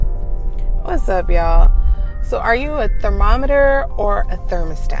What's up, y'all? So are you a thermometer or a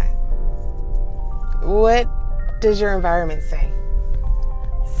thermostat? What does your environment say?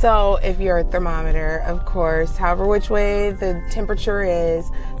 So if you're a thermometer, of course, however which way the temperature is,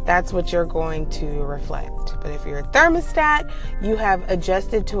 that's what you're going to reflect. But if you're a thermostat, you have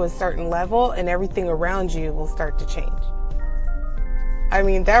adjusted to a certain level and everything around you will start to change. I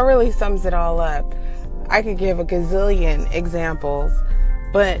mean, that really sums it all up. I could give a gazillion examples,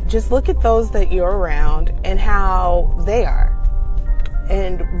 but just look at those that you're around and how they are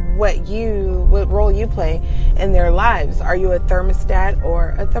and what role you play in their lives. Are you a thermostat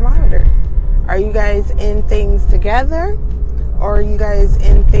or a thermometer? Are you guys in things together, or are you guys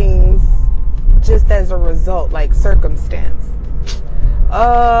in things just as a result, like circumstance?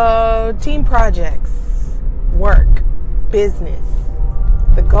 Team projects, work, business.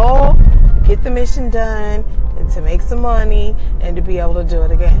 The goal, get the mission done and to make some money and to be able to do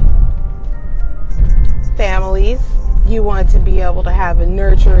it again. Families, you want to be able to have a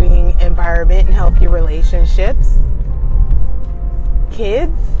nurturing environment and healthy relationships.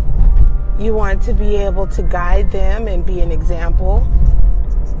 Kids, you want to be able to guide them and be an example.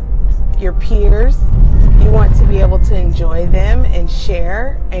 Your peers, you want to be able to enjoy them and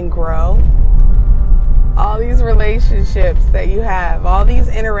share and grow. All these relationships that you have, all these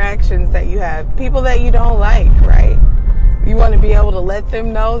interactions that you have, people that you don't like, right? You want to be able to let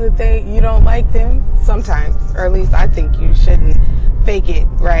them know that you don't like them sometimes, or at least I think you shouldn't fake it,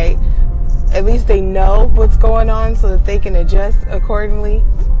 right? At least they know what's going on so that they can adjust accordingly.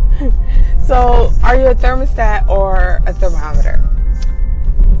 So, are you a thermostat or a thermometer?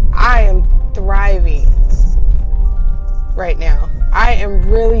 I am thriving right now. I am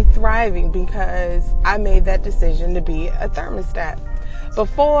really thriving because I made that decision to be a thermostat.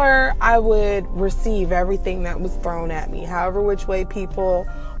 Before, I would receive everything that was thrown at me. However which way people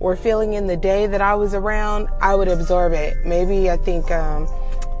were feeling in the day that I was around, I would absorb it. Maybe I think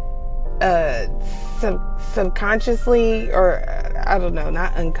subconsciously, or I don't know,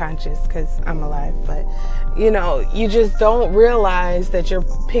 not unconscious because I'm alive, but you just don't realize that you're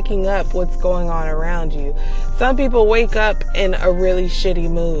picking up what's going on around you. Some people wake up in a really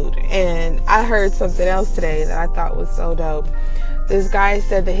shitty mood, and I heard something else today that I thought was so dope. This guy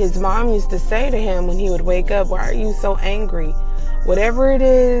said that his mom used to say to him when he would wake up, "Why are you so angry?" Whatever it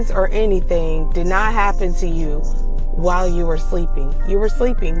is or anything did not happen to you while you were sleeping. You were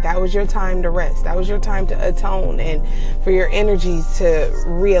sleeping. That was your time to rest. That was your time to atone and for your energies to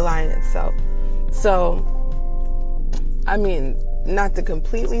realign itself. So, I mean, not to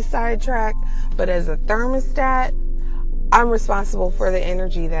completely sidetrack, but as a thermostat, I'm responsible for the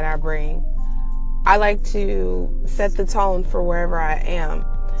energy that I bring. I like to set the tone for wherever I am.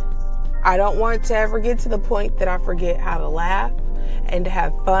 I don't want to ever get to the point that I forget how to laugh and to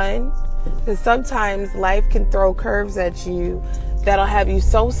have fun, because sometimes life can throw curves at you that'll have you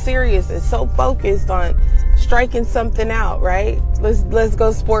so serious and so focused on striking something out, right? Let's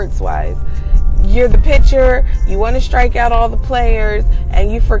go sports wise. You're the pitcher, you want to strike out all the players,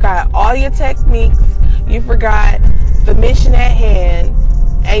 and you forgot all your techniques, you forgot the mission at hand,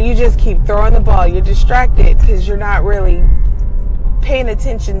 and you just keep throwing the ball. You're distracted because you're not really paying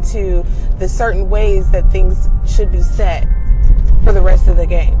attention to the certain ways that things should be set for the rest of the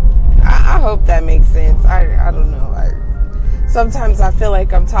game. I hope that makes sense. I don't know. Sometimes I feel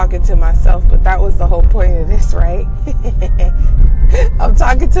like I'm talking to myself, but that was the whole point of this, right? I'm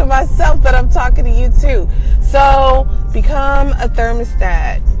talking to myself, but I'm talking to you too. So become a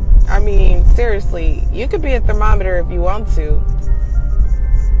thermostat. I mean, seriously, you could be a thermometer if you want to.